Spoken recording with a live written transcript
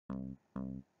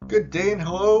Good day and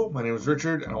hello, my name is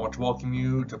Richard and I want to welcome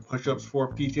you to Push-Ups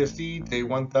for PTSD, day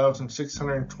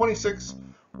 1626,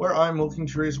 where I'm looking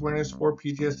to raise awareness for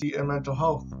PTSD and mental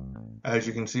health. As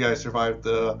you can see, I survived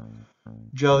the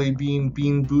Jelly Bean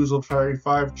Boozled Fairy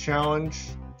 5 challenge,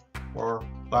 or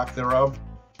lack thereof.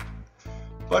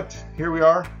 But here we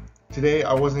are. Today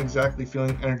I wasn't exactly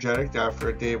feeling energetic after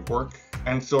a day of work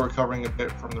and still recovering a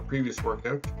bit from the previous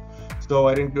workout, so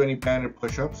I didn't do any banded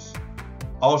push-ups.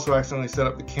 Also accidentally set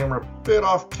up the camera a bit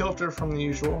off kilter from the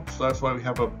usual, so that's why we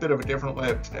have a bit of a different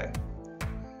layout today.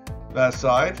 That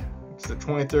aside, it's the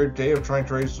 23rd day of trying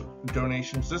to raise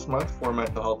donations this month for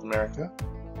Mental Health America.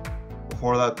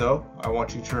 Before that though, I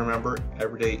want you to remember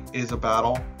every day is a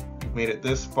battle. You've made it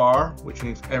this far, which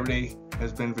means every day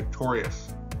has been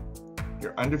victorious.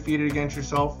 You're undefeated against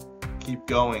yourself, keep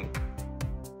going.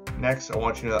 Next, I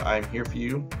want you to know that I am here for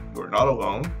you. You are not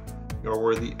alone. You are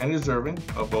worthy and deserving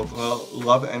of both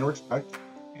love and respect,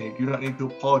 and you do not need to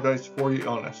apologize for your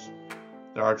illness.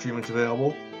 There are treatments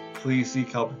available. Please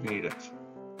seek help if you need it.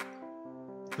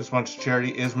 This month's charity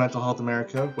is Mental Health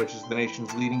America, which is the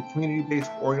nation's leading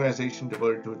community-based organization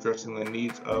devoted to addressing the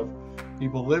needs of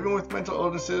people living with mental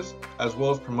illnesses, as well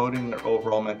as promoting their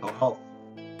overall mental health.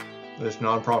 This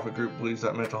nonprofit group believes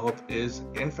that mental health is,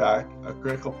 in fact, a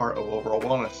critical part of overall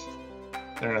wellness.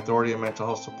 They're an authority in mental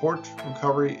health support,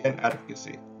 recovery, and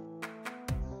advocacy.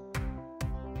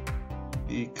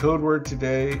 The code word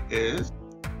today is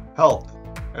health,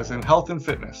 as in health and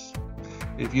fitness.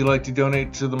 If you'd like to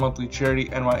donate to the monthly charity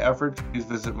and my efforts, please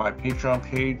visit my Patreon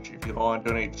page. If you want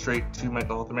to donate straight to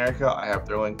Mental Health America, I have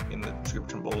their link in the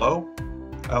description below.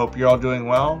 I hope you're all doing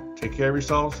well. Take care of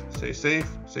yourselves, stay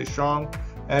safe, stay strong,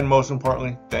 and most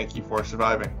importantly, thank you for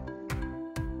surviving.